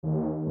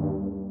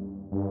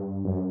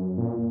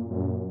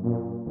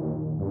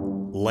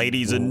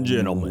Ladies and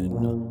gentlemen,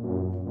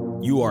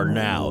 you are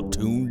now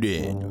tuned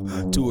in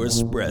to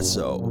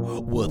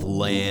Espresso with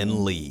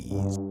Lan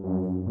Lees.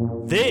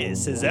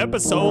 This is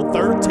episode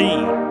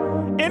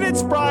 13, and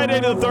it's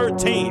Friday the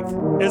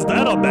 13th. Is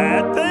that a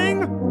bad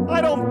thing?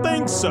 I don't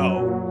think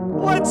so.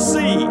 Let's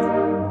see.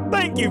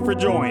 Thank you for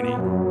joining.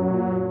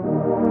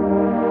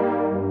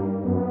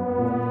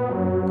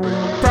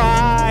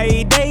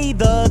 Friday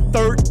the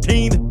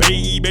 13th,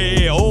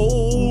 baby.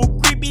 Oh,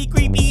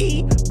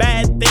 creepy,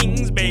 bad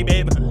things,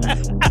 baby.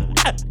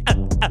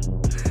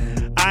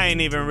 I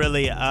ain't even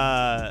really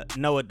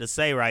know what to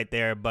say right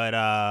there, but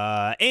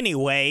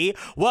anyway,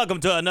 welcome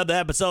to another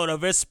episode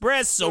of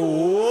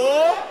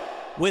Espresso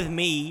with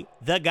me,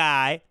 the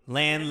guy,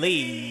 Lan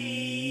Lees.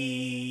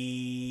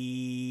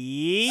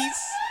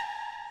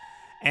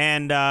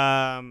 And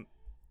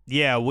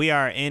yeah, we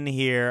are in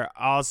here.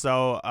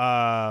 Also,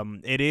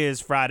 it is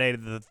Friday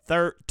the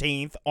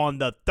 13th on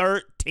the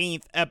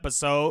 13th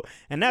episode.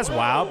 And that's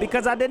wild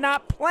because I did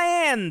not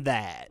plan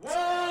that.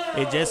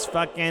 It just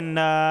fucking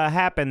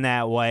happened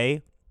that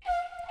way.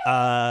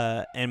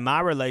 In my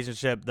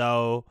relationship,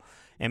 though,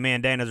 and me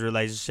and Dana's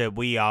relationship,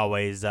 we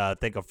always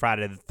think of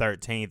Friday the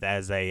 13th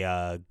as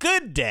a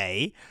good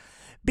day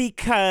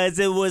because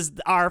it was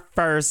our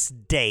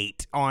first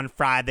date on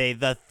Friday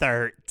the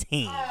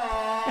 13th.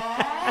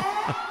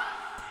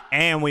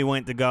 And we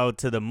went to go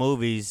to the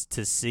movies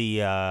to see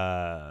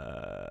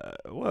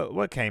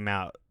what came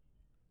out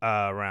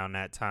around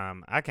that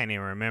time. I can't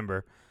even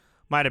remember.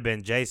 Might have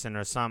been Jason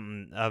or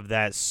something of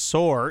that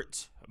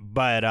sort.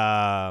 But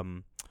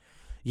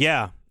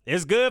yeah,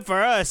 it's good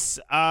for us.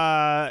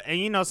 And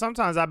you know,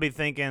 sometimes I'll be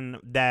thinking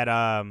that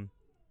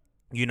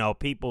you know,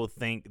 people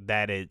think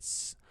that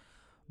it's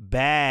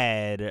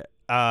bad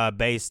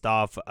based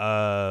off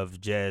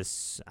of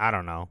just, I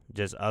don't know,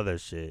 just other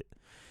shit.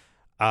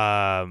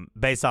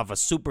 Based off of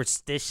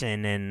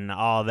superstition and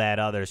all that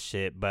other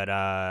shit. But,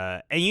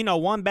 and you know,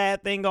 one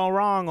bad thing gone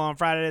wrong on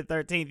Friday the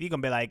 13th, you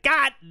gonna be like,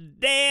 God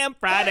damn,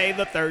 Friday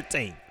the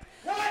 13th.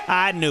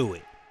 I knew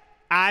it.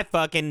 I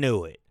fucking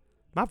knew it.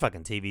 My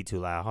fucking TV too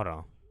loud. Hold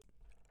on.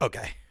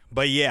 Okay.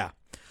 But yeah,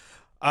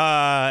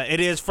 it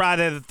is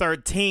Friday the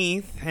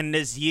 13th in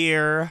this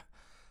year.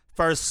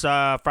 First,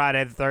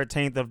 Friday the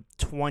 13th of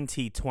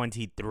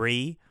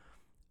 2023.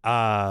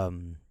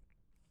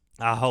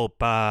 I hope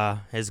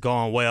it's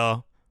going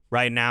well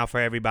right now for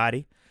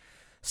everybody.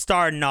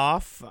 Starting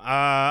off,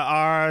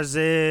 ours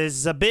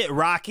is a bit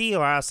rocky,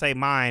 or I'll say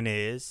mine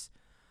is.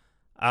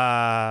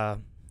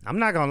 I'm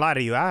not going to lie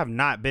to you. I have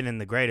not been in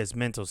the greatest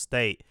mental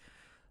state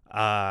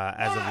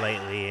as of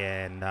lately,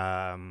 and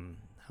I'm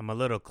a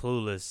little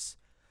clueless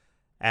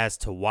as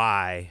to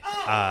why.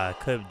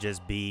 Could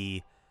just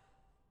be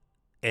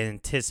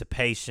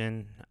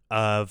anticipation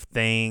of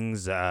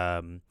things,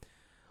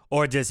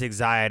 or just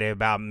anxiety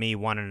about me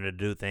wanting to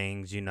do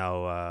things. You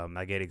know,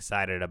 I get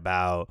excited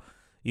about,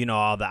 you know,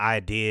 all the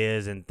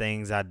ideas and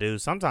things I do.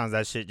 Sometimes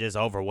that shit just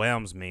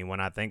overwhelms me when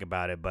I think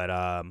about it. But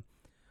I'm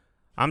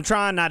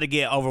trying not to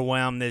get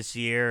overwhelmed this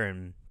year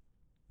and,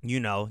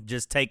 you know,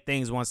 just take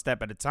things one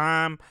step at a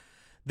time.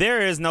 There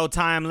is no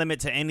time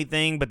limit to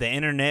anything, but the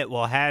internet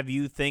will have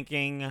you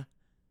thinking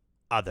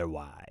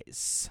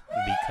otherwise.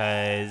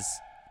 Because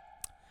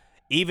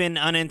even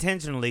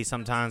unintentionally,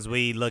 sometimes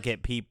we look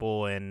at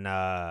people and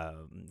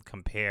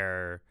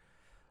compare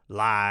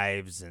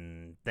lives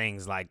and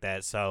things like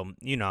that. So,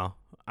 you know,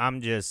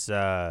 I'm just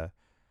trying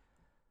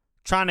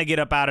to get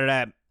up out of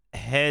that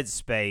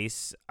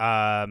headspace.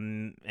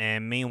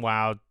 And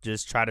meanwhile,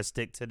 just try to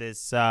stick to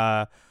this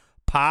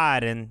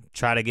pod and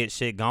try to get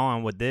shit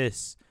going with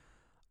this.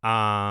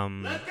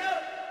 But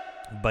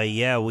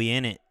yeah, we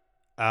in it.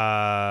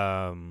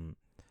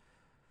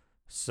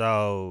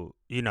 So,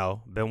 you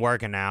know, been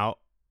working out.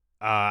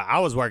 I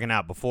was working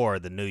out before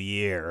the new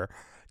year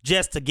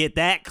just to get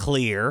that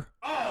clear.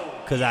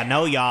 Because I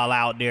know y'all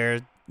out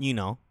there, you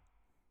know,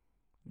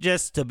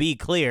 just to be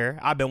clear,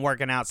 I've been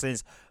working out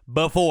since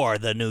before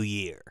the new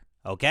year.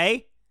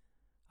 Okay?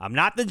 I'm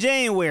not the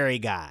January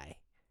guy.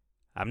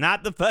 I'm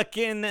not the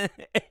fucking,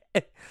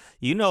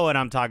 you know what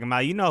I'm talking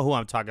about. You know who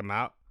I'm talking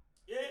about.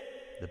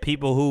 The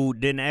people who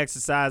didn't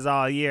exercise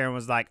all year and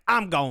was like,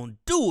 I'm going to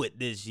do it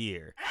this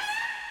year.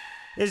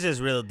 It's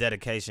just real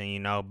dedication, you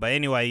know. But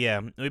anyway,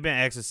 yeah, we've been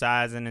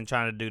exercising and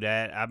trying to do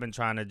that. I've been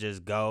trying to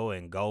just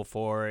go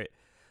for it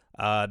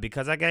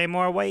because I gained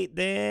more weight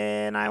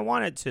than I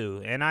wanted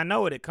to. And I know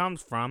what it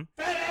comes from.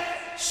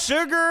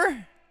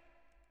 Sugar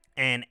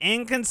and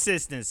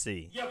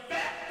inconsistency.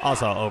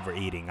 Also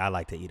overeating. I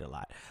like to eat a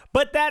lot.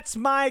 But that's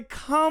my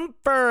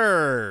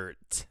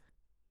comfort.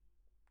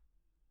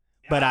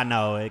 But I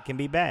know it can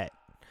be bad.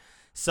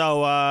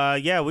 So,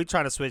 yeah, we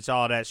trying to switch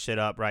all that shit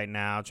up right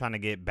now, trying to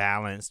get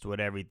balanced with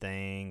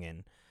everything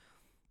and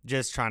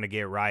just trying to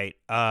get right.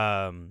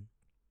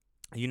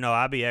 You know,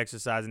 I be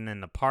exercising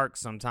in the park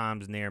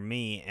sometimes near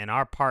me, and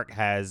our park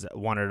has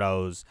one of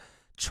those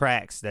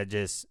tracks that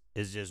just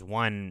is just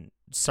one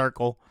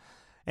circle.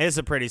 It's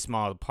a pretty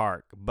small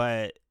park,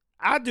 but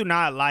I do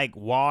not like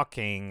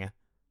walking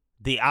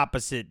the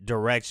opposite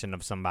direction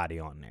of somebody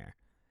on there.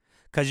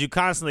 because you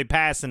constantly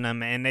passing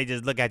them and they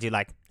just look at you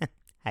like,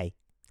 hey,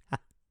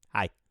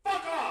 hi.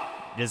 Fuck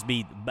off! Just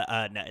be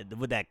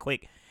with that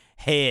quick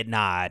head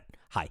nod,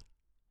 hi.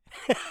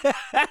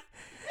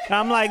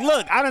 I'm like,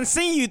 look, I done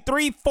seen you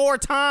 3-4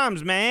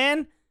 times,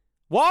 man.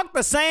 Walk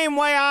the same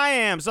way I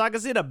am so I can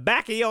see the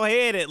back of your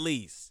head at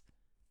least.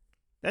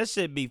 That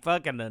shit be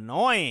fucking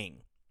annoying.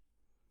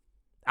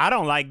 I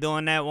don't like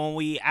doing that when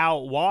we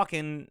out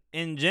walking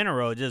in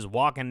general, just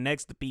walking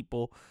next to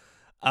people.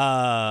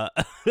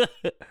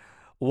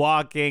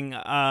 Walking,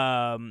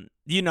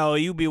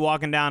 you be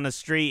walking down the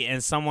street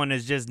and someone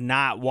is just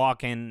not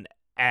walking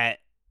at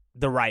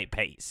the right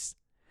pace.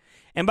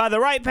 And by the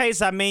right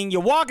pace, I mean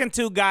you're walking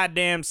too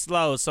goddamn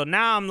slow. So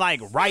now I'm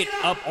like right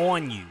up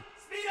on you.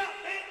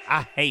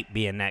 I hate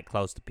being that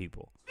close to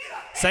people.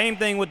 Same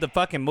thing with the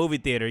fucking movie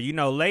theater.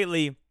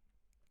 Lately,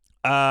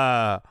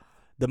 the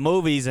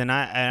movies, and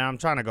I'm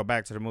trying to go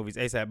back to the movies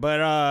ASAP,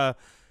 but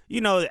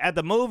at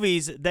the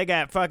movies they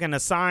got fucking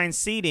assigned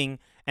seating,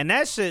 and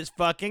that shit's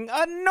fucking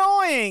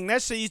annoying.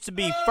 That shit used to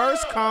be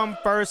first come,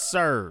 first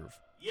serve.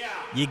 Yeah.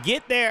 You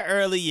get there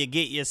early, you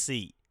get your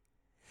seat.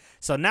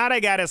 So now they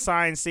got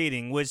assigned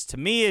seating, which to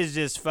me is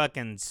just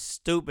fucking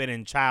stupid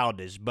and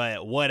childish,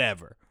 but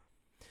whatever.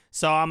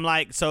 So I'm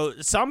like, so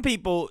some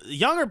people,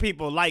 younger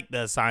people like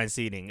the assigned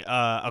seating,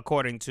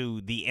 according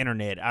to the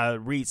internet. I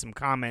read some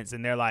comments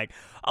and they're like,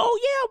 oh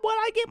yeah, well,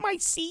 I get my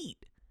seat.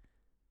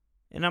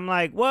 And I'm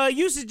like, well, it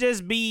used to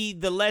just be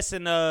the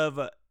lesson of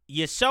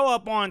you show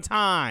up on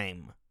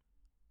time,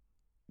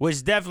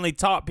 which definitely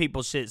taught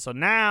people shit. So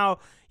now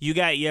you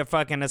got your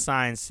fucking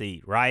assigned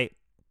seat, right?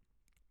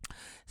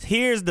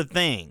 Here's the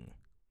thing.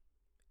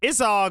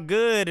 It's all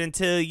good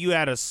until you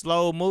had a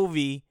slow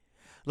movie.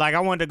 Like I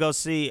wanted to go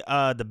see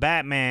the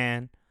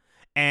Batman,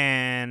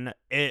 and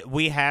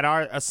we had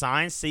our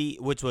assigned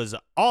seat, which was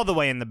all the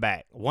way in the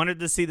back. Wanted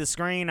to see the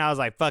screen. I was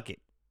like, fuck it.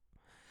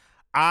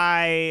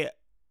 I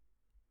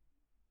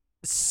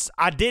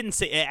didn't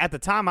see at the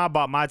time I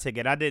bought my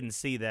ticket. I didn't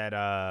see that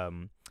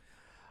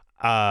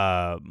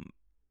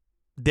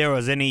there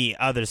was any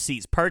other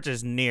seats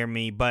purchased near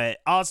me, but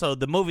also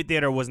the movie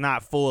theater was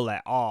not full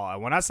at all.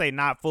 And when I say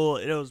not full,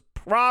 it was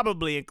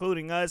probably,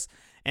 including us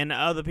and the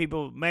other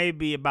people,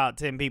 maybe about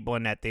 10 people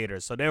in that theater.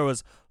 So there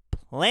was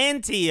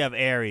plenty of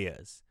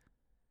areas.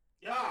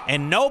 Yeah.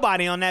 And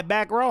nobody on that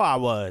back row I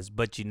was.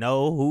 But you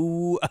know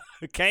who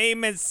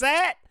came and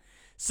sat?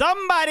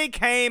 Somebody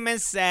came and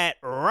sat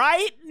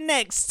right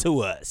next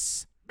to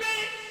us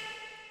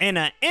in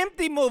an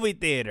empty movie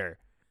theater.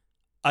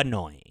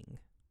 Annoying.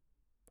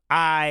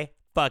 I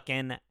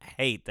fucking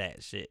hate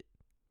that shit.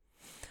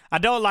 I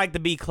don't like to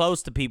be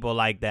close to people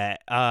like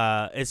that,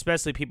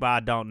 especially people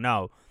I don't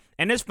know.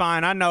 And it's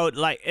fine. I know,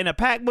 like, in a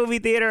packed movie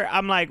theater,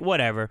 I'm like,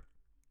 whatever.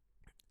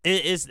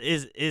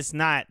 It's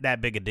not that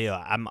big a deal.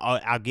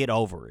 I'll get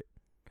over it.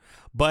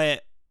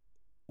 But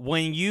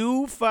when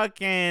you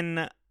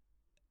fucking,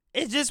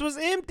 it just was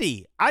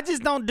empty. I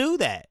just don't do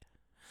that.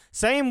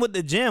 Same with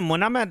the gym.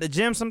 When I'm at the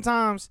gym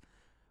sometimes,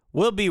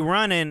 we'll be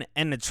running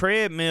and the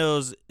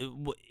treadmills,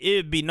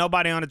 it'd be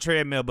nobody on the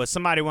treadmill, but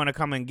somebody want to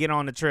come and get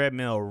on the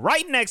treadmill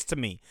right next to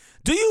me.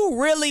 Do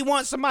you really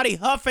want somebody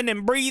huffing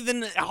and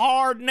breathing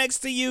hard next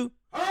to you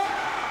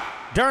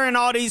during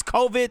all these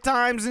COVID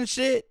times and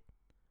shit?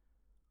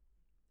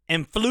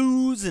 And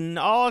flus and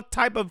all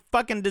type of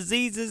fucking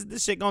diseases.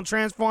 This shit gonna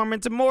transform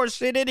into more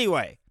shit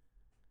anyway.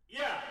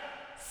 Yeah.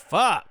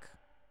 Fuck.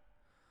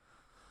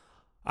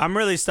 I'm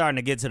really starting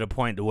to get to the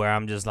point to where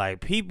I'm just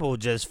like, people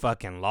just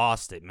fucking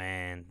lost it,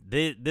 man.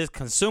 This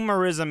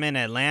consumerism in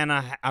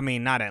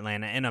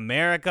in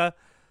America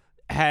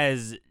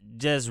has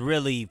just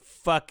really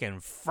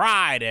fucking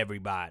fried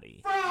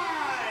everybody.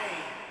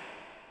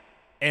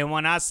 And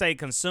when I say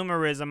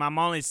consumerism, I'm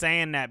only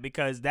saying that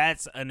because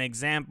that's an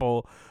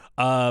example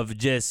of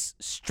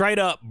just straight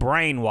up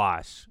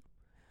brainwash.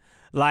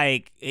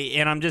 Like,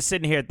 and I'm just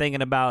sitting here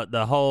thinking about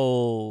the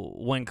whole,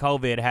 when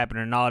COVID happened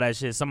and all that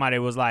shit, somebody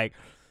was like,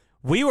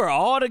 we were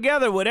all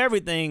together with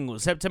everything.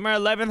 September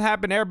 11th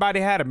happened.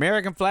 Everybody had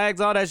American flags,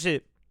 all that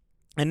shit.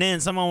 And then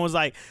someone was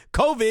like,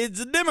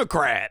 COVID's a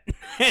Democrat.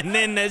 And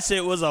then that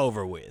shit was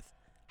over with.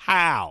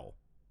 How?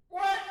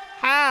 What?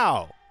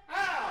 How?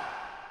 How?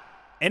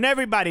 And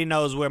everybody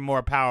knows we're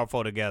more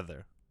powerful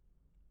together.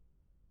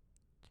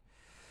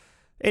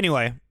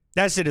 Anyway,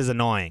 that shit is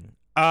annoying.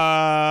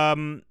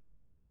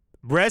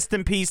 Rest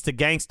in peace to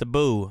GANGSTA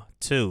BOO,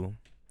 too.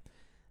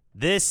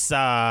 This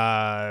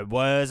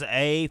was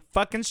a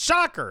fucking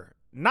shocker.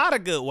 Not a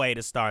good way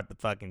to start the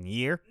fucking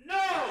year.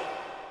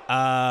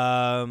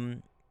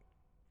 No.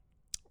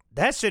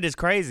 That shit is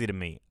crazy to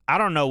me. I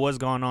don't know what's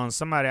going on.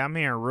 I'm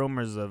hearing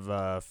rumors of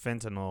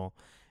fentanyl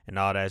and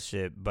all that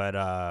shit.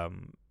 But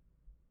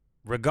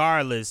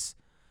regardless,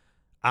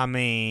 I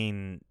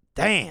mean,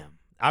 damn.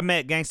 I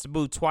met GANGSTA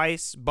BOO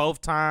twice. Both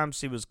times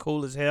she was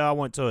cool as hell. I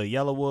went to a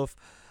Yellow Wolf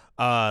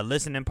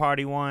listening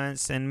party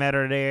once and met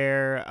her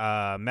there.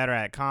 Met her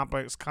at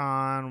Complex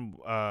Con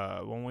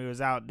when we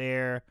was out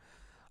there.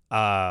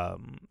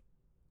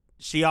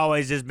 She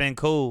always just been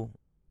cool,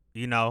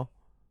 you know.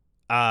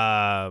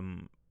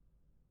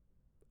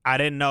 I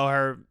didn't know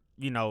her,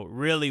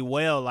 really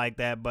well like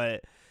that,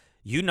 but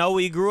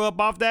we grew up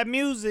off that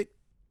music.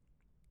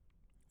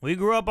 We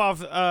grew up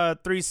off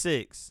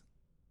 3-6.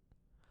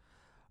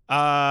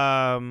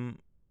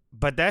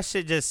 But that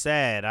shit just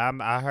sad.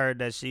 I heard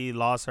that she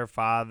lost her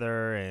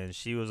father and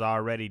she was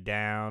already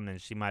down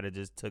and she might have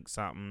just took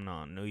something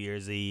on New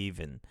Year's Eve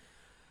and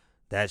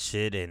that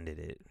shit ended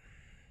it.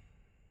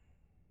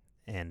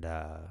 And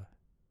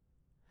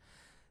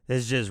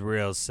it's just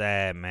real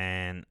sad,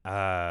 man.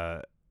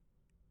 And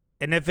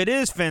if it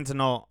is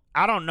fentanyl,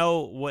 I don't know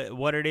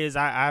what it is.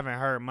 I haven't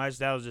heard much.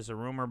 That was just a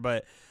rumor,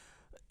 but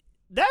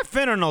that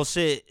fentanyl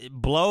shit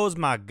blows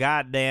my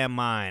goddamn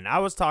mind. I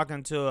was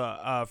talking to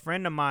a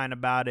friend of mine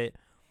about it,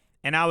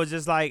 and I was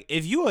just like,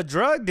 if you a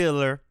drug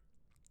dealer,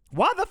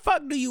 why the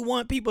fuck do you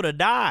want people to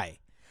die?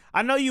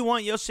 I know you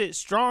want your shit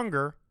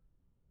stronger,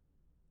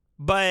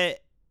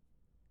 but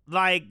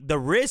like the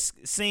risk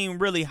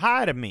seemed really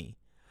high to me.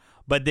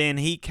 But then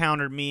he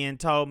countered me and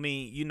told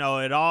me,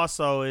 it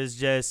also is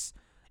just,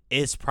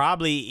 it's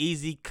probably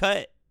easy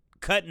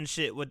cutting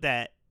shit with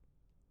that.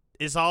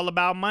 It's all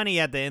about money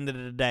at the end of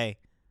the day.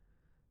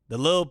 The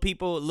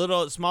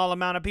little small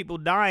amount of people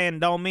dying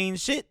don't mean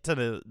shit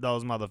to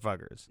those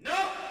motherfuckers.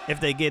 No. If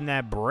they getting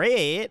that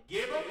bread.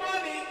 Give them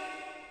money.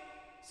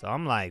 So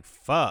I'm like,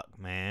 fuck,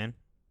 man.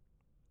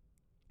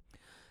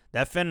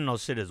 That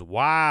fentanyl shit is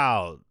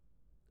wild.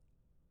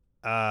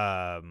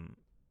 Y'all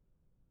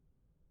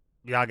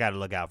got to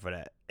look out for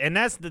that. And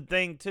that's the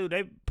thing, too.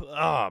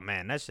 Oh,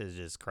 man, that shit is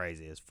just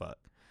crazy as fuck.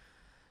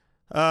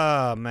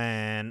 Oh,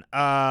 man.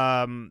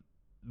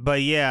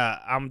 But yeah,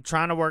 I'm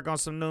trying to work on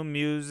some new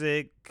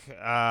music.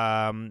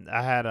 I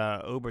had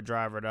a Uber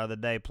driver the other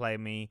day play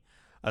me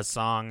a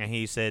song, and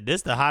he said, "This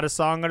is the hottest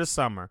song of the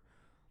summer,"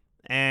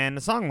 and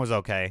the song was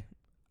okay.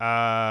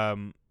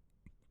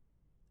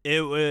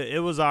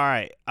 It was all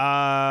right.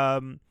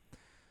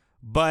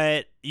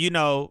 But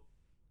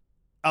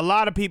a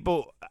lot of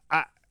people,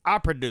 I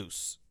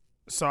produce,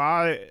 so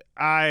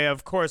I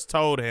of course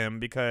told him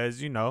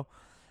because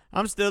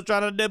I'm still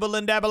trying to dibble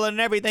and dabble and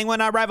everything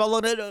when I rival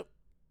on it.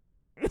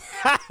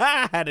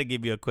 I had to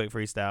give you a quick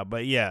freestyle,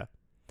 but yeah,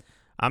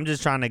 I'm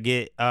just trying to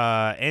get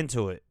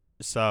into it.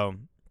 So,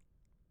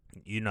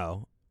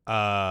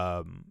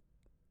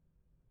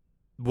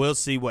 we'll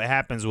see what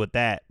happens with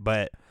that.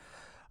 But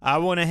I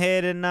went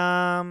ahead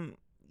and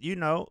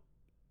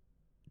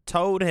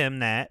told him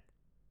that,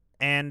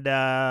 and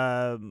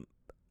I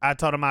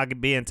told him I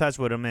could be in touch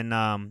with him,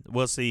 and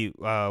we'll see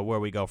where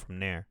we go from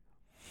there.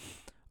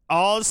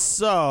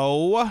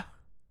 Also,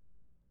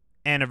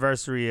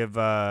 anniversary of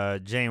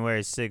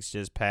January 6th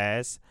just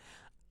passed.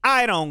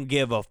 I don't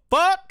give a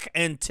fuck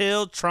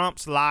until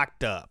Trump's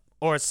locked up,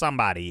 or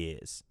somebody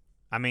is.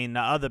 I mean,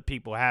 the other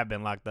people have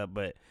been locked up,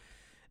 but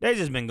they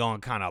just been going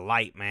kind of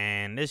light,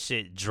 man. This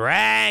shit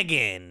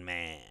dragging,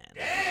 man.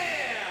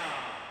 Damn.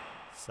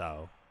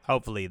 So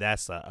hopefully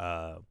that's something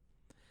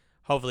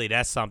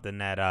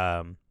that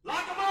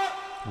Lock 'em up.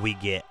 we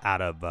get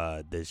out of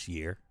this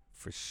year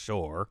for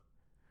sure.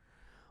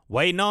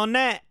 Waiting on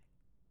that.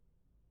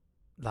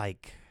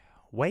 Like,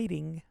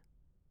 waiting.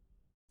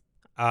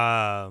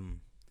 Yeah,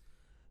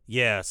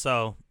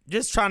 so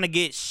just trying to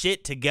get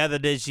shit together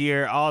this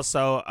year.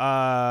 Also,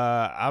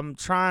 I'm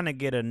trying to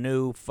get a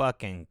new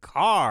fucking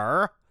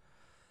car.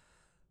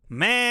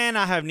 Man,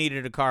 I have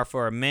needed a car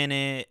for a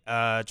minute.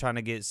 Trying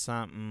to get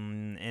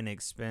something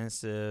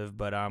inexpensive,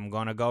 but I'm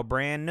gonna go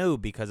brand new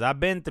because I've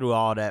been through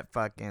all that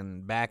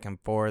fucking back and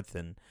forth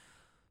and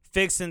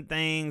fixing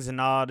things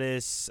and all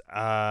this,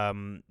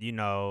 and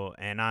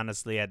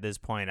honestly at this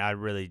point I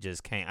really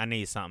just can't. I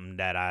need something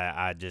that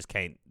I just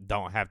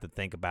don't have to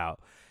think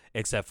about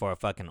except for a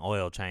fucking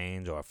oil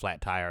change or a flat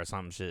tire or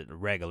some shit,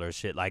 regular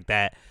shit like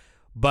that.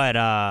 But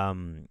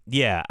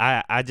yeah,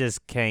 I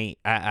just can't.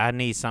 I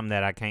need something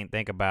that I can't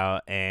think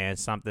about and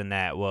something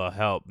that will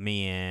help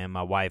me and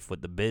my wife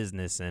with the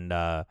business, and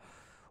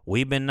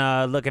we've been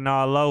looking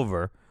all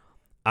over.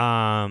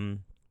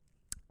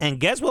 And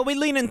guess what we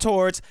leaning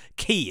towards?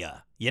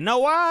 Kia. You know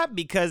why?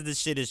 Because this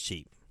shit is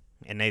cheap.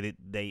 And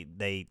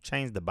they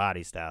changed the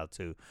body style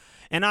too.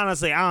 And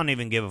honestly, I don't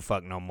even give a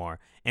fuck no more.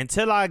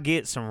 Until I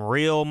get some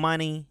real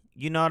money,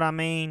 you know what I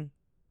mean?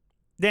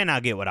 Then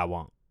I'll get what I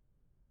want.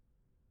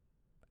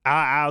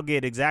 I'll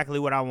get exactly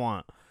what I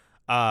want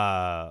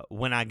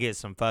when I get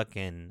some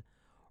fucking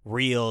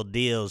real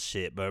deal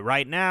shit. But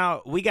right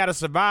now, we got to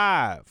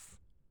survive.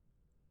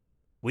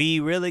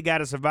 We really got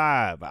to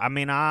survive. I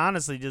mean, I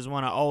honestly just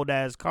want an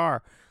old-ass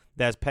car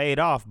that's paid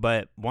off.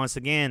 But once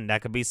again,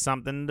 that could be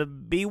something to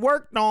be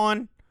worked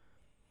on.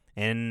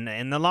 And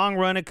in the long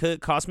run, it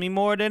could cost me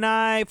more than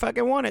I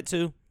fucking want it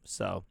to.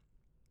 So,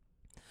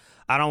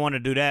 I don't want to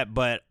do that.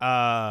 But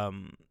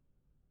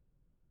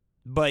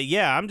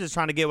yeah, I'm just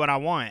trying to get what I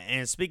want.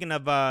 And speaking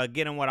of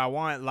getting what I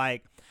want,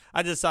 like,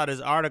 I just saw this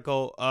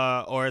article,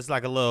 or it's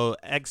like a little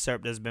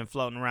excerpt that's been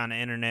floating around the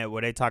internet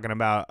where they talking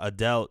about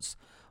adults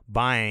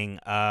buying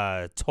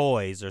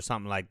toys or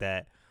something like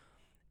that.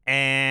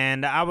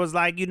 And I was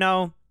like,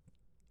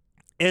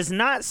 it's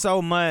not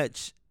so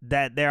much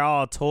that they're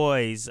all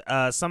toys.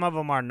 Some of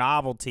them are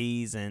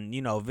novelties, and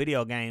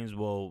video games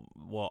will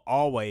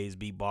always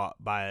be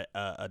bought by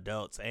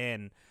adults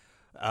and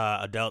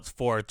adults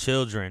for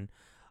children.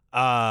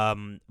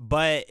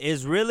 But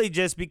it's really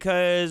just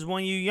because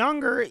when you're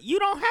younger, you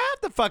don't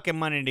have the fucking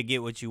money to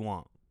get what you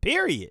want.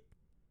 Period.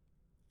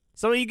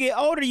 So when you get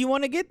older, you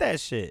want to get that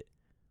shit.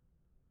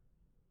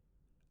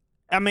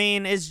 I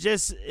mean, it's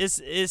just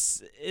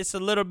it's a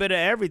little bit of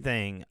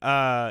everything.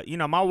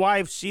 My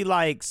wife, she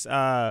likes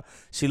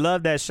she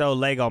loved that show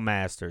Lego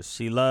Masters.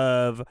 She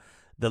loved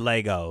the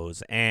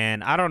Legos,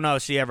 and I don't know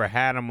if she ever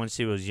had them when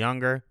she was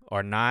younger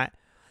or not,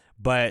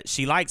 but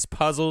she likes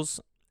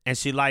puzzles, and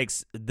she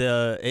likes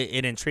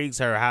it intrigues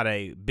her how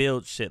they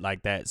build shit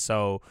like that.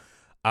 So,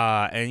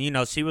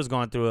 and she was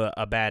going through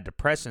a bad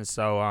depression,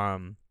 so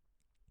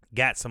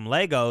got some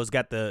Legos,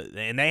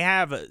 and they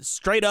have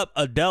straight up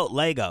adult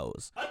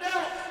Legos.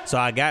 So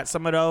I got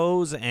some of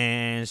those,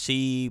 and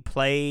she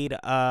played,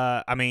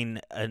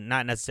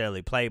 not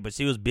necessarily played, but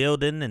she was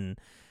building and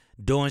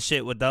doing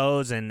shit with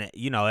those, and,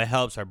 it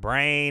helps her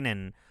brain,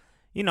 and,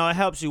 it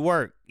helps you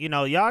work.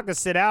 Y'all can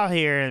sit out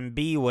here and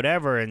be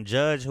whatever and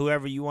judge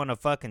whoever you want to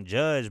fucking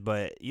judge,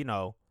 but,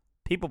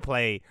 people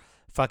play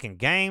fucking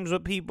games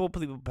with people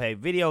play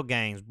video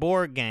games,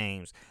 board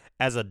games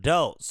as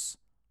adults.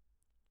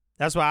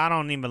 That's why I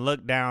don't even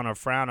look down or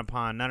frown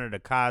upon none of the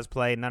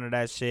cosplay, none of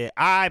that shit.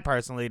 I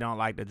personally don't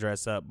like to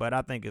dress up, but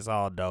I think it's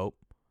all dope.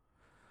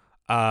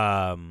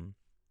 But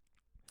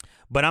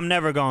I'm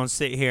never gonna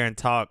sit here and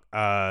talk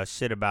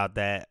shit about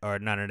that or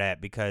none of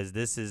that, because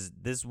this is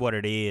what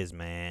it is,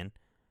 man.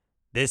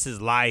 This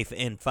is life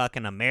in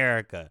fucking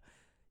America.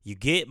 You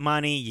get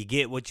money, you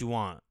get what you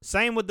want.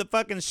 Same with the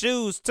fucking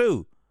shoes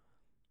too.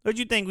 What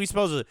you think we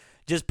supposed to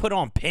just put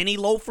on penny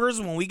loafers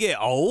when we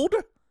get old?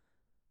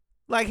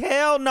 Like,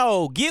 hell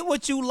no. Get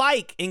what you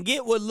like and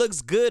get what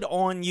looks good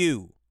on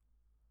you.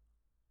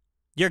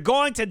 You're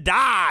going to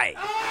die.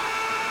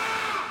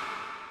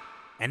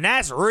 And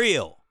that's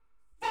real.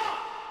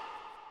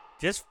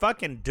 Just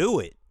fucking do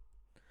it.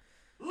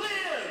 Live.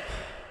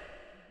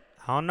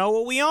 I don't know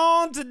what we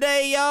on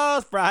today, y'all.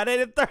 It's Friday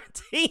the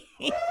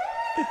 13th.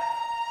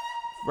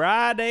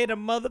 Friday the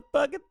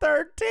motherfucking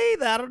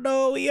 13th. I don't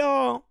know what we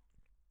on.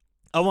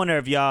 I wonder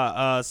if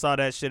y'all saw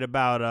that shit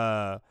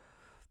about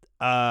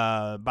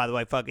by the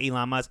way, fuck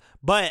Elon Musk.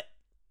 But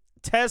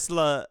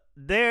Tesla,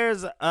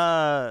 there's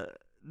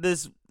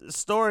this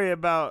story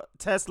about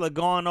Tesla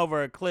going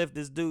over a cliff.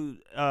 This dude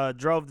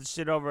drove the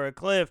shit over a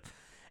cliff,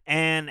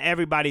 and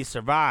everybody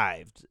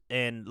survived,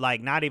 and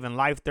like not even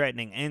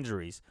life-threatening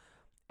injuries.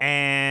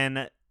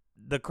 And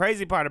the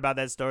crazy part about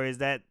that story is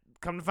that,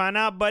 come to find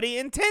out, buddy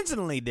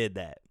intentionally did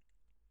that,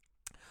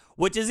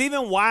 which is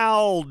even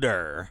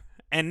wilder.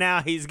 And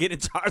now he's getting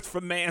charged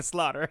for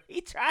manslaughter.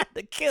 He tried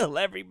to kill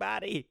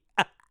everybody.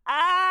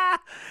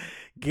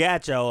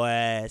 Got your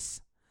ass.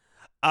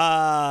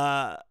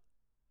 But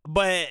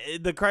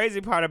the crazy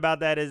part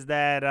about that is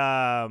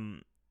that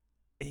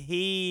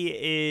he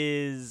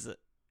is.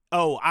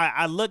 Oh,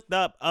 I looked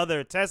up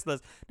other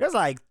Teslas. There's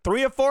like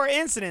 3 or 4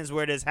 incidents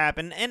where this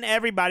happened, and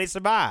everybody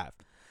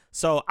survived.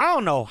 So I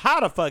don't know how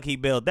the fuck he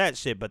built that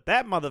shit, but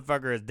that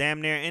motherfucker is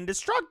damn near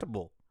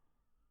indestructible.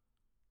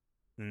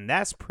 And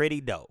that's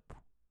pretty dope.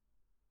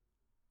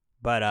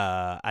 But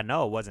I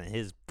know it wasn't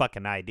his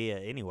fucking idea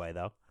anyway,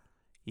 though.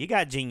 You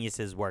got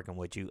geniuses working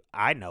with you.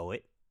 I know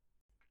it.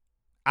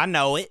 I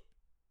know it.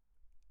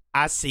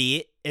 I see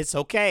it. It's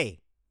okay.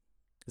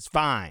 It's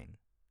fine.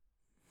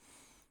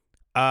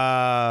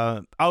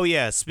 Oh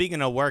yeah,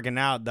 speaking of working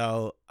out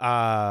though,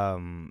 I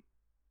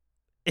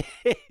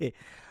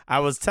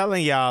was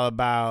telling y'all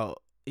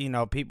about,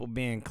 people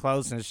being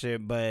close and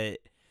shit, but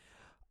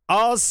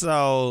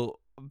also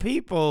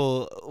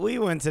we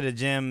went to the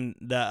gym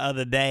the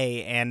other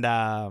day,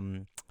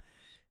 and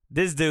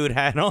this dude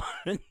had on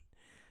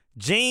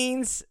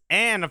jeans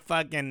and a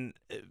fucking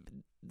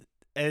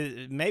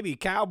maybe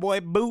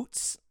cowboy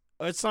boots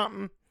or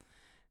something.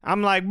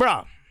 I'm like,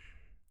 bro,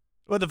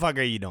 what the fuck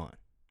are you doing?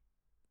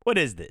 What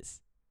is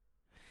this?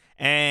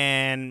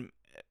 And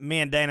me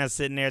and Dana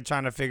sitting there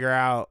trying to figure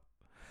out,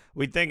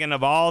 we thinking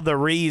of all the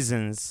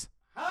reasons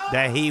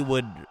that he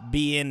would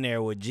be in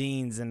there with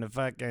jeans and the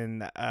fucking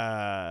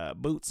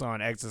boots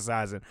on,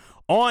 exercising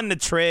on the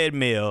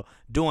treadmill,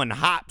 doing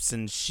hops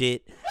and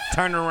shit,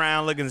 turning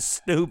around looking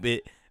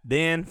stupid,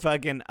 then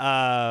fucking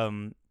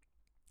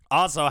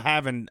also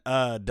having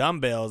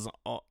dumbbells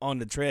on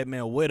the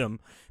treadmill with him,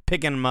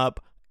 picking them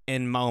up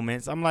in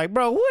moments. I'm like,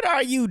 bro, what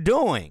are you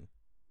doing?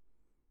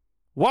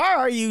 Why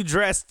are you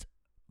dressed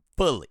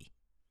fully?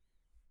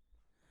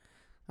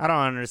 I don't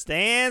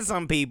understand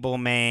some people,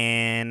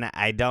 man.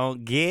 I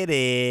don't get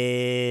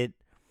it.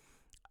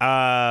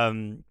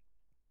 I'll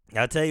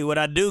tell you what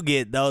I do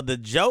get, though. The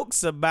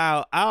jokes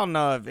about, I don't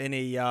know if any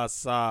of y'all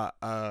saw,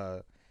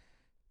 oh,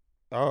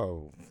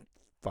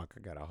 fuck, I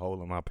got a hole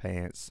in my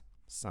pants.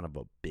 Son of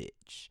a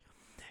bitch.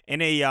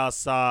 Any of y'all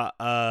saw,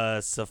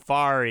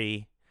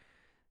 Safari.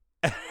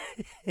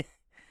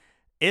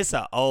 It's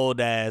an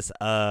old ass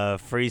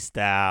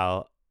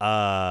freestyle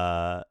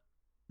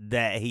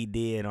that he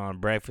did on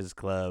Breakfast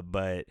Club,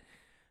 but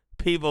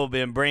people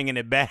been bringing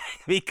it back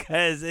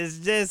because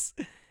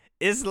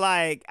it's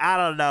like, I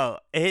don't know,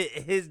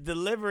 his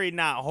delivery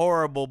not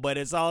horrible, but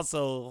it's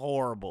also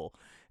horrible.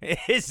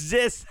 It's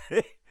just,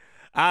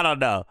 I don't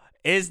know.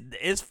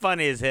 It's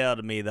funny as hell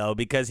to me though,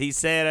 because he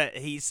said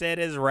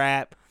his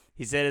rap,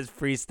 he said his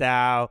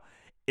freestyle.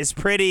 It's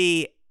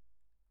pretty.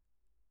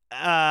 It's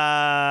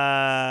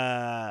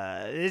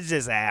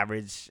just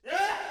average.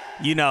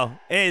 You know,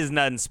 it is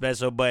nothing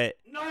special, but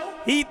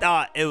he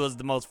thought it was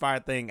the most fire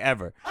thing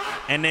ever.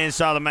 And then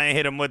Charlamagne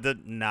hit him with the,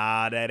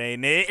 nah, that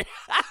ain't it.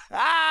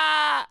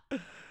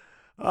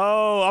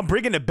 Oh, I'm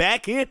bringing it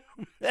back in.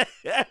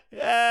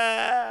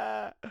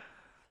 I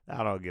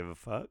don't give a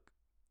fuck.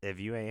 If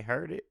you ain't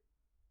heard it,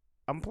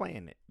 I'm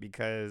playing it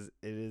because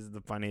it is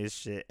the funniest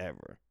shit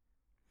ever.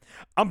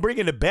 I'm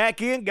bringing it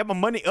back in, get my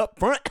money up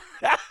front.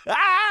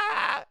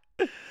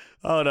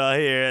 Hold on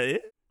here.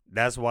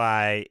 That's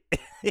why.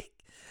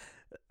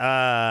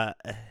 Hold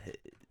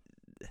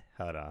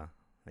on.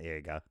 Here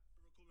you go.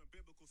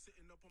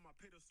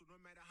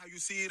 How you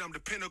see it, I'm the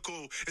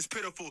pinnacle. It's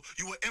pitiful.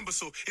 You an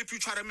imbecile. If you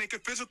try to make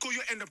it physical, you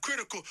end up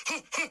critical.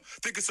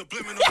 Think it's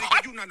subliminal.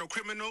 Nigga, you not no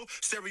criminal.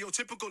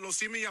 Stereotypical. Don't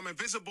see me, I'm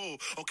invisible.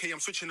 Okay, I'm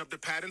switching up the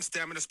pattern.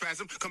 Stamina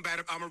spasm.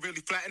 Combative, I'm a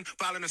really flattened.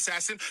 Violent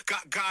assassin.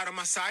 Got God on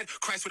my side.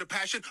 Christ with a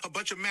passion. A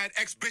bunch of mad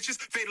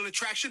ex-bitches. Fatal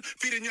attraction.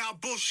 Feeding y'all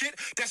bullshit.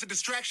 That's a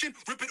distraction.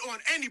 Rip it on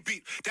any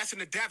beat. That's an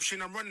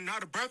adaptation. I'm running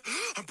out of breath.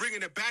 I'm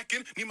bringing it back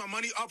in. Need my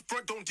money up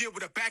front. Don't deal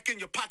with a back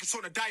end. Your pockets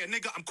on a diet,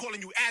 nigga. I'm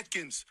calling you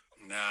Atkins.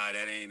 Nah,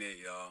 that ain't it,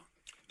 y'all.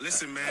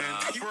 Listen, man.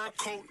 Fur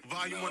Coat,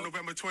 Volume 1,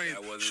 November 20th.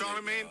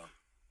 Charlamagne.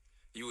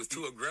 You was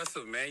too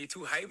aggressive, man. You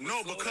too hyper.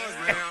 No, Slow because,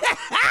 down. man.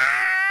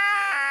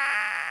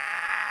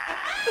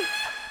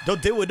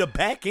 Don't deal with the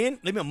back end.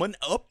 Leave me money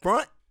up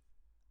front.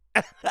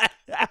 Nah,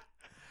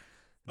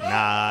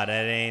 that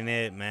ain't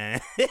it,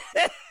 man.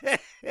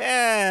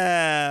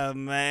 Yeah,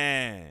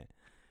 man.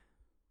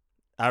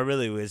 I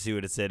really wish he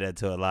would have said that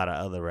to a lot of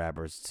other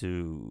rappers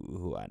too,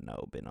 who I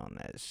know been on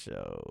that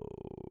show.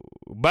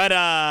 But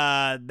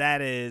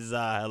that is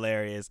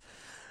hilarious.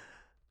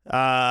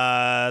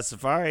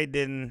 Safari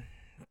didn't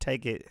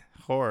take it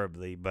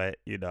horribly, but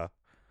you know,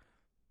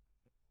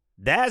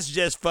 that's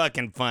just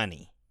fucking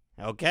funny.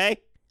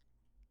 Okay?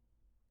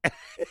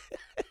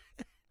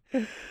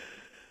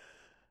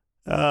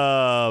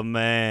 Oh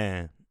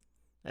man.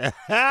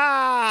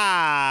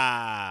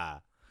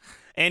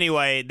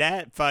 Anyway,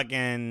 that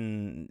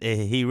fucking,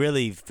 he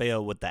really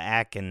failed with the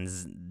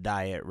Atkins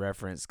diet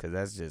reference because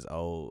that's just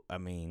old. I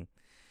mean,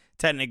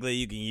 technically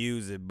you can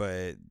use it,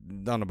 but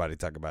don't nobody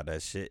talk about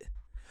that shit.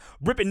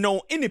 Ripping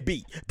on any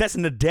beat. That's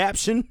an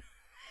adaptation.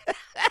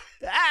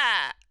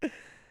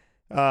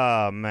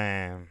 Oh,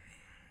 man.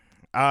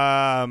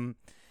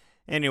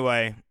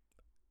 Anyway,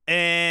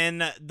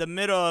 in the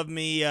middle of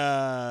me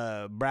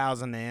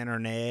browsing the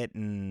internet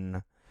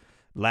and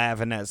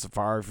laughing at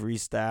Safari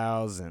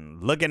freestyles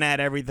and looking at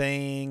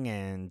everything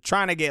and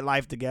trying to get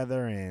life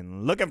together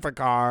and looking for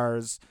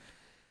cars.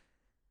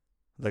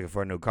 Looking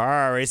for a new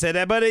car. I already said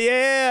that, but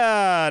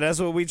yeah, that's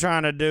what we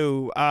trying to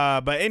do.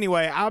 But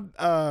anyway, I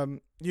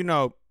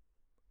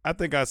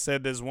think I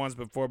said this once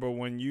before, but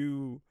when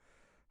you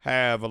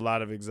have a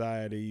lot of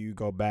anxiety, you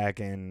go back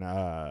and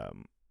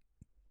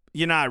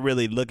you're not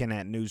really looking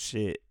at new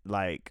shit.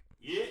 Like,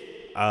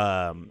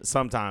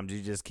 sometimes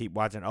you just keep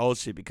watching old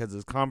shit because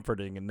it's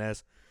comforting, and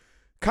that's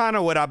kind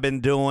of what I've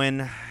been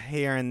doing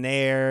here and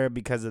there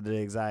because of the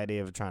anxiety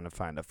of trying to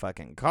find a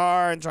fucking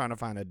car and trying to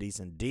find a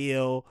decent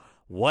deal.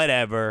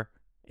 Whatever,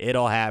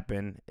 it'll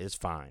happen. It's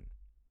fine.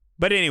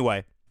 But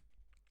anyway,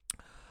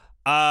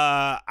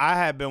 I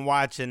had been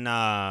watching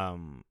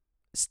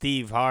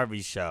Steve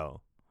Harvey's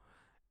show,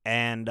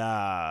 and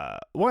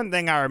one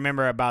thing I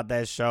remember about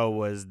that show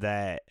was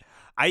that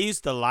I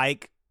used to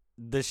like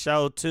the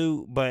show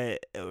too,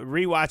 but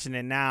rewatching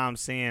it now, I'm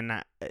seeing,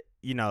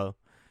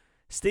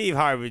 Steve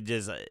Harvey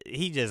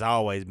he just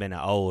always been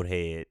an old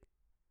head,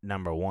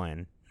 number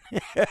one.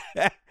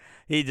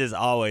 He just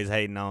always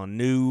hating on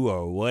new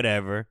or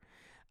whatever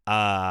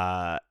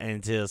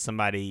until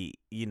somebody,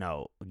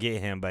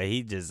 get him. But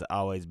he just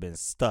always been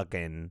stuck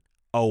in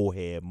old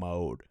head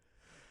mode.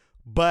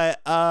 But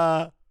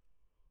I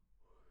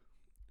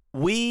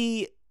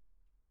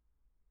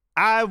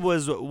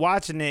was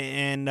watching it,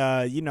 and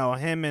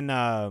him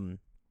and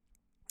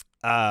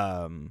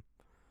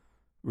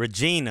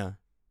Regina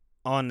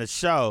on the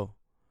show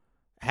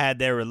had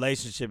their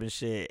relationship and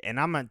shit. And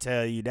I'm gonna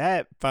tell you,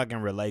 that fucking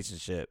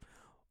relationship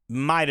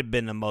might have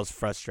been the most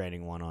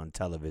frustrating one on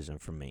television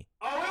for me.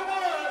 Oh, it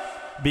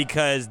was.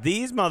 Because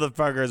these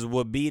motherfuckers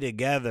would be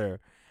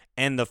together,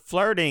 and the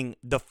flirting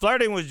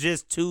was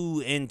just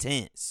too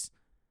intense.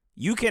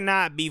 You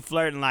cannot be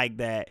flirting like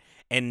that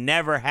and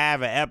never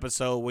have an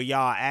episode where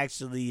y'all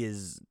actually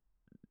is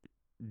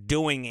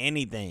doing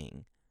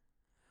anything.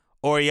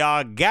 Or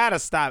y'all gotta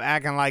stop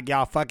acting like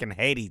y'all fucking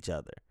hate each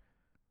other.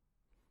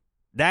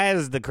 That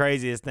is the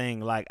craziest thing.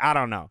 Like, I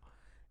don't know.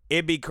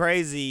 It'd be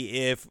crazy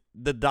if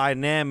the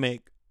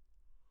dynamic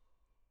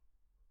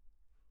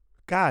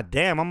God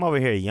damn, I'm over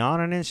here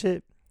yawning and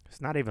shit.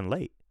 It's not even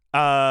late.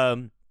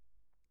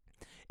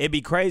 It'd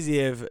be crazy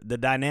if the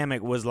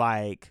dynamic was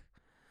like,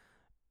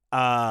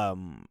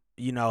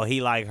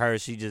 he like her,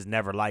 she just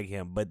never liked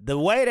him. But the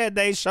way that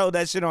they showed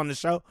that shit on the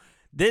show,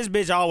 this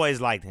bitch always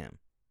liked him,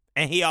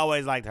 and he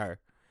always liked her,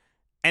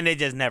 and they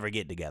just never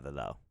get together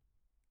though.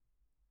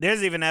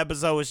 There's even an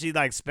episode where she's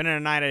like spending the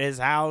night at his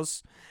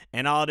house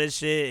and all this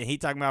shit, and he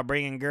talking about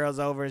bringing girls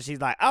over, and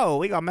she's like, "Oh,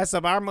 we gonna mess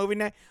up our movie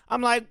night."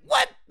 I'm like,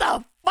 what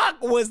the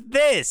fuck was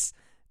this?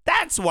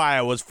 That's why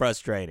it was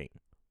frustrating.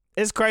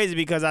 It's crazy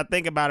because I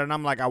think about it and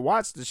I'm like, I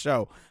watched the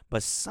show,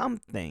 but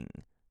something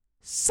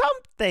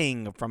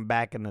from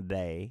back in the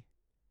day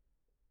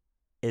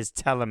is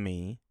telling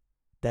me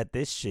that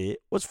this shit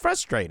was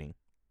frustrating.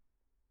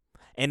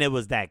 And it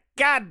was that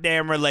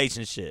goddamn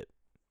relationship.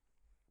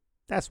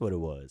 That's what it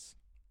was.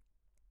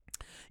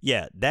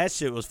 Yeah, that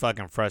shit was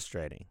fucking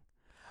frustrating.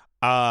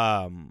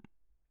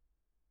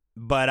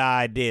 But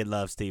I did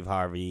love Steve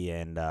Harvey,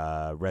 and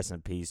rest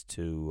in peace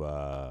to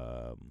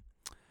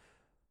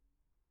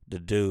the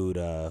dude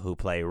who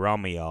played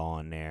Romeo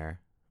on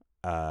there.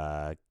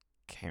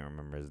 Can't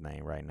remember his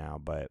name right now,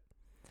 but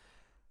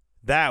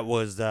that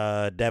was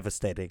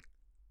devastating.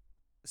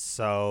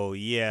 So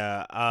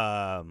yeah,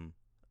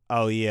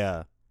 oh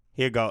yeah.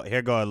 Here go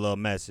a little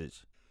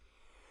message.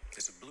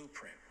 It's a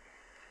blueprint,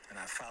 and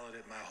I followed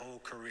it my whole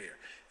career.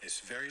 It's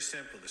very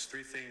simple. There's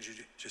three things. You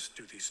just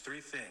do these three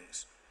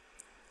things.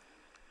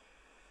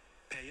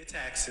 Pay your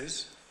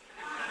taxes.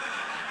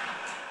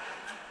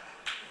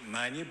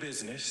 Mind your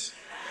business.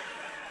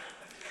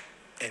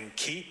 And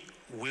keep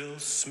Will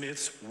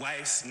Smith's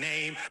wife's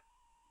name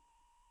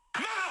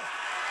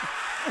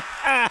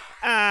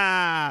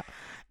out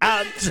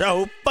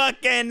your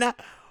fucking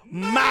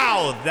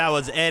mouth. That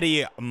was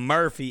Eddie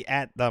Murphy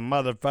at the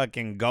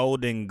motherfucking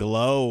Golden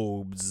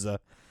Globes.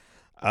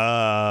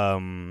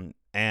 I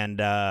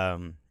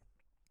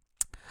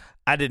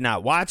did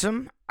not watch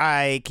them.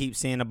 I keep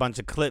seeing a bunch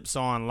of clips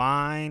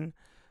online.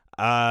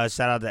 Shout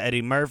out to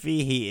Eddie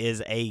Murphy. He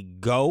is a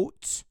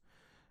GOAT.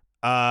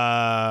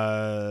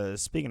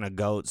 Speaking of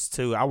GOATs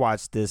too, I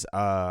watched this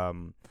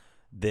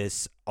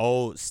this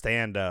old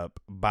stand-up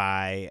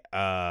by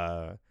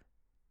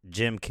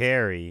Jim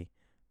Carrey.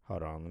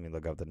 Hold on, let me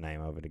look up the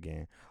name of it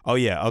again. Oh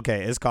yeah,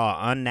 okay. It's called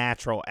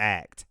Unnatural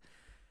Act.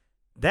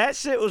 That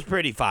shit was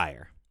pretty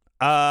fire.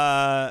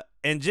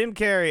 And Jim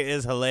Carrey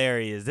is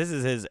hilarious. This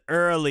is his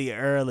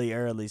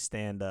early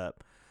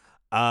stand-up.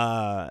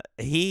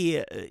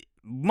 He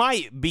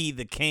might be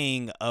the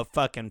king of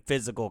fucking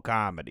physical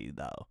comedy,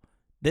 though.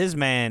 This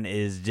man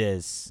is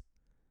just,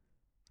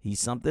 he's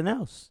something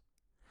else.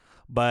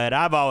 But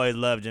I've always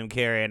loved Jim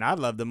Carrey, and I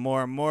love him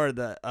more and more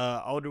the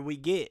older we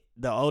get,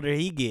 the older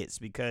he gets,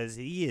 because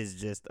he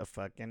is just a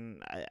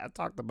fucking, I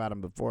talked about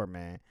him before,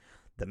 man.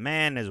 The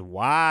man is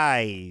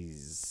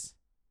wise.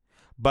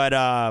 But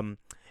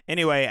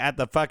anyway, at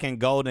the fucking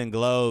Golden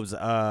Globes, who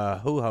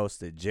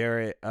hosted?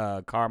 Jared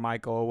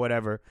Carmichael or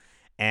whatever.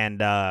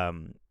 And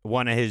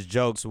one of his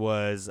jokes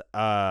was,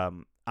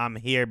 I'm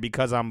here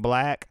because I'm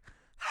black.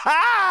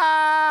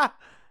 Ha!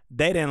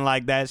 They didn't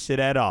like that shit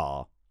at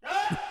all.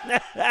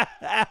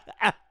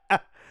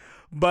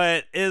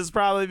 But it's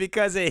probably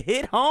because it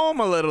hit home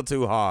a little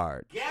too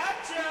hard.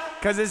 Gotcha.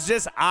 Because it's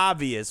just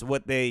obvious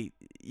what they,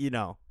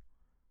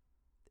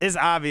 it's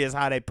obvious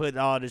how they put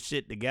all this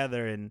shit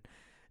together, and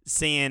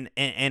seeing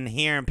and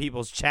hearing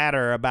people's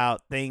chatter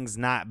about things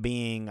not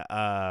being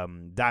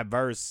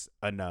diverse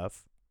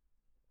enough.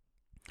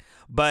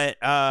 But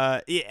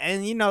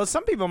and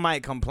some people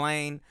might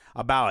complain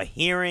about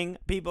hearing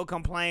people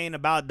complain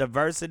about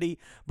diversity,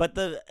 but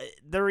the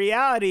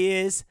reality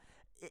is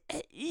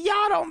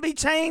y'all don't be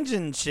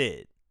changing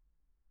shit.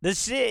 The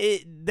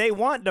shit, they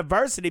want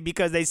diversity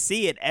because they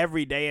see it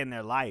every day in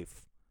their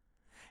life,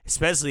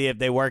 especially if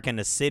they work in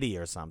a city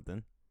or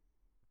something.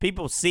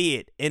 People see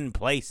it in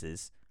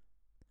places.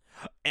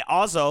 And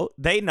also,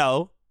 they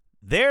know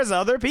there's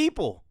other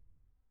people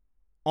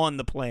on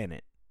the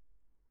planet.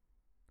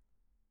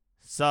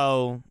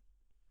 So,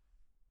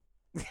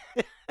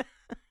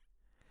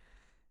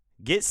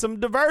 get some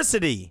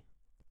diversity.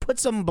 Put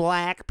some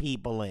black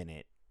people in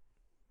it.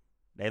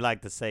 They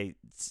like to say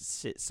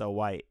shit so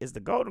white. Is the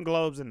Golden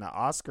Globes and the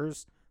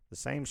Oscars the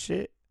same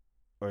shit?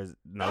 Or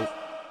nope,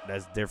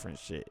 that's different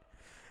shit.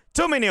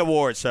 Too many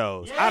award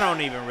shows. Yeah. I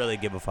don't even really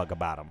give a fuck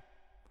about them.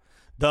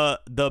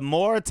 The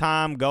more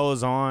time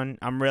goes on,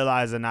 I'm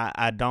realizing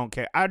I don't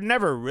care. I've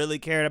never really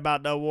cared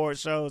about the award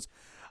shows.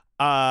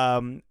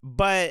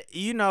 But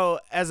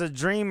as a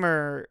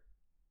dreamer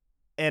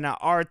and an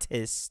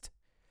artist,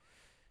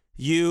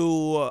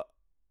 you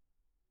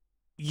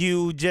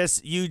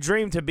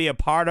dream to be a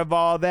part of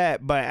all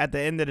that, but at the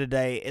end of the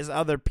day, it's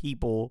other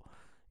people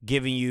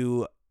giving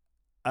you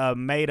a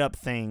made up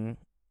thing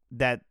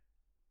that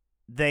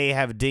they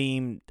have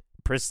deemed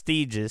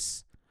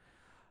prestigious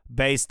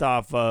based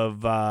off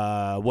of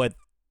what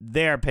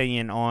their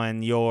opinion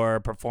on your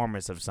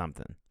performance of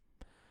something.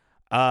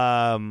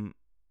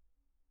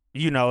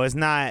 It's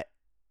not,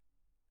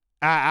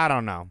 I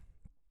don't know.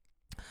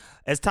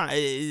 it's time.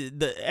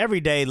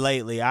 Every day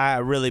lately, I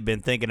really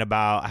been thinking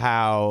about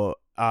how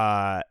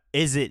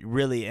is it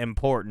really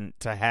important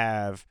to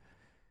have.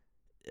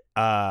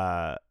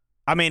 I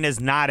mean, it's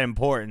not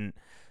important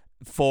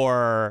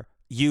for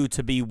you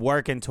to be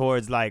working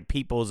towards like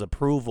people's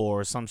approval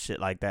or some shit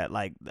like that.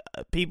 Like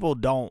people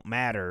don't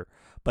matter,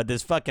 but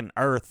this fucking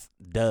earth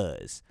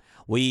does.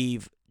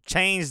 We've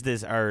changed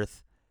this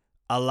earth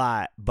a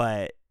lot,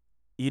 but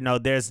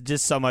there's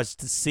just so much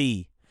to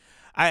see.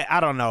 I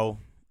don't know.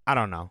 I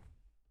don't know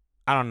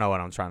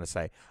what I'm trying to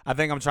say. I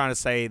think I'm trying to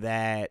say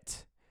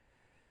that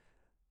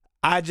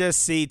I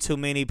just see too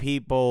many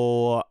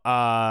people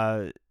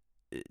try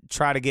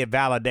to get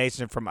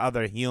validation from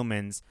other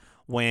humans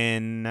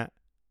when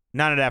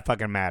none of that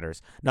fucking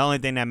matters. The only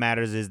thing that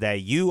matters is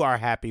that you are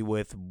happy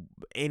with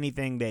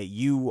anything that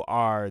you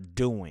are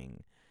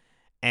doing.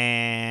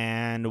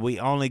 And we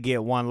only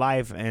get one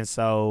life, and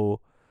so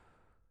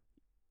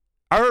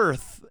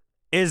Earth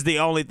is the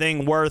only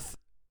thing worth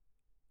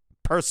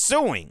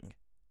pursuing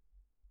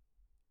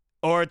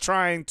or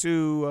trying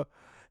to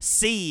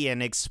see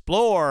and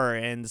explore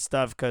and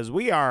stuff, because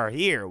we are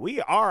here.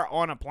 We are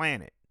on a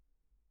planet.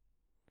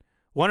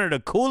 One of the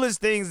coolest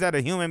things that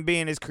a human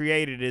being has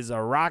created is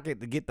a rocket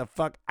to get the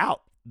fuck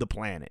out the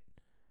planet.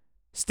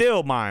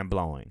 Still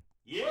mind-blowing.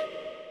 Yep.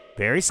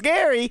 Very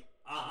scary.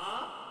 Uh-huh.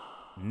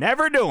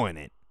 Never doing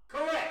it.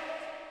 Correct.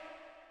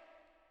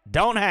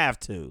 Don't have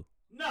to.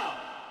 No.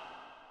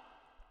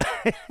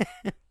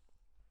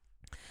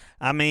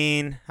 I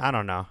mean, I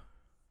don't know.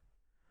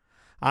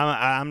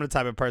 I'm the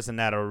type of person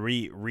that'll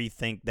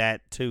rethink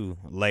that too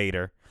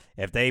later.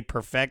 If they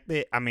perfect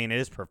it, I mean, it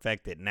is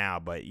perfected now,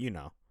 but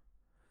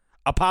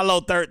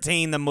Apollo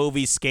 13, the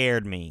movie,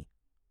 scared me.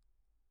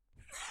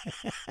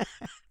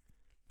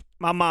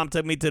 My mom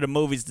took me to the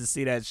movies to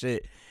see that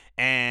shit,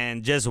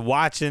 and just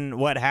watching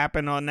what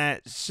happened on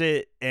that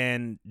shit,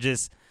 and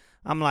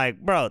I'm like,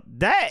 bro,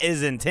 that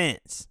is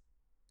intense.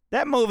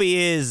 That movie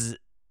is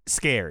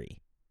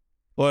scary,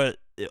 or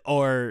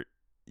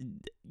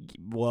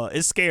well,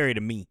 it's scary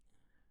to me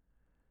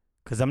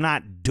because I'm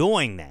not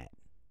doing that.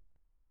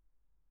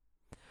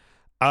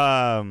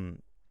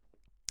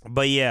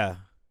 But yeah,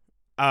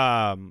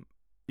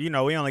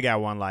 we only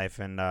got one life,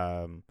 and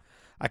I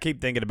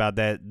keep thinking about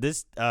that.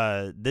 This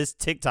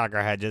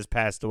TikToker had just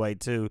passed away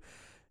too.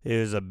 He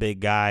was a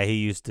big guy. He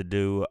used to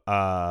do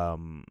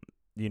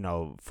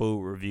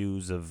food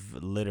reviews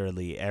of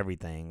literally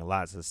everything,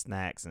 lots of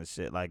snacks and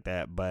shit like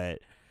that. But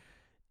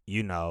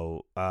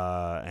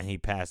and he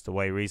passed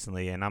away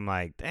recently, and I'm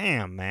like,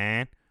 damn,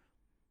 man,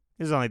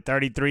 he's only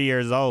 33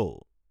 years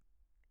old.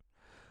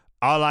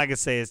 All I can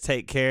say is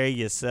take care of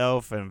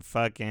yourself and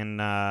fucking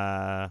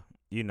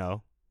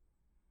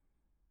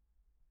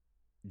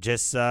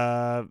just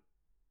Yeah.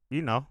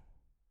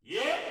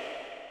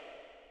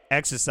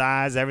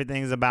 exercise.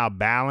 Everything's about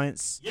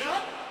balance.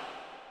 Yeah.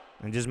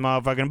 And just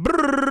motherfucking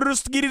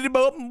skitty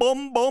bum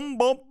bum bum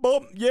bum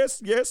bum.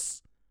 Yes,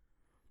 yes.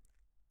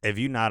 If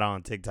you're not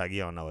on TikTok,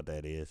 you don't know what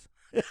that is.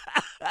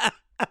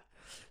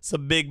 It's a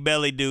big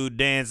belly dude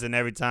dancing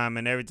every time,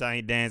 and every time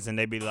he dancing,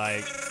 they be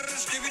like,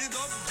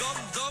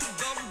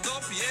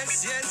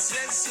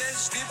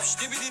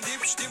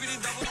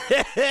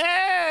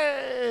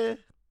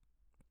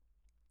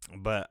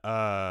 but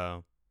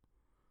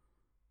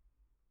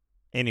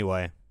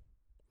anyway,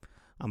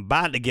 I'm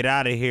about to get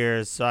out of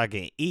here so I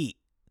can eat.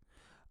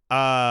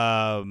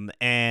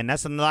 And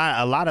that's a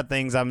lot of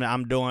things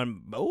I'm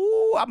doing. Ooh,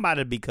 I'm about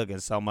to be cooking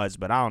so much,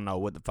 but I don't know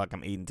what the fuck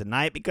I'm eating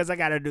tonight because I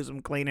gotta do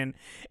some cleaning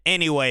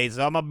anyway.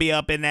 So I'm gonna be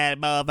up in that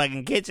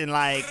motherfucking kitchen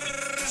like.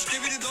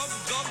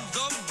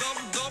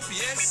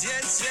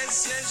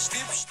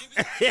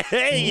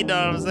 You know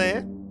what I'm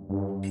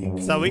saying?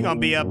 So we gonna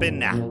be up in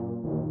there.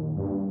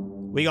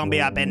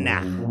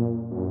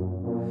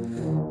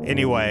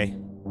 Anyway.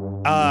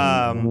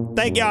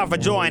 Thank y'all for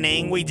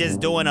joining. We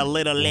just doing a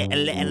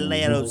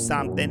little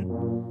something.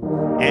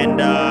 And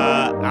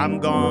I'm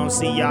gonna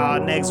see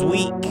y'all next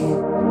week.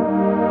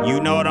 You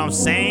know what I'm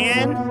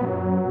saying?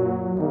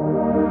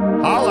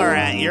 Holler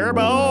at your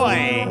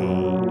boy.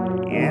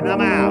 And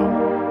I'm out.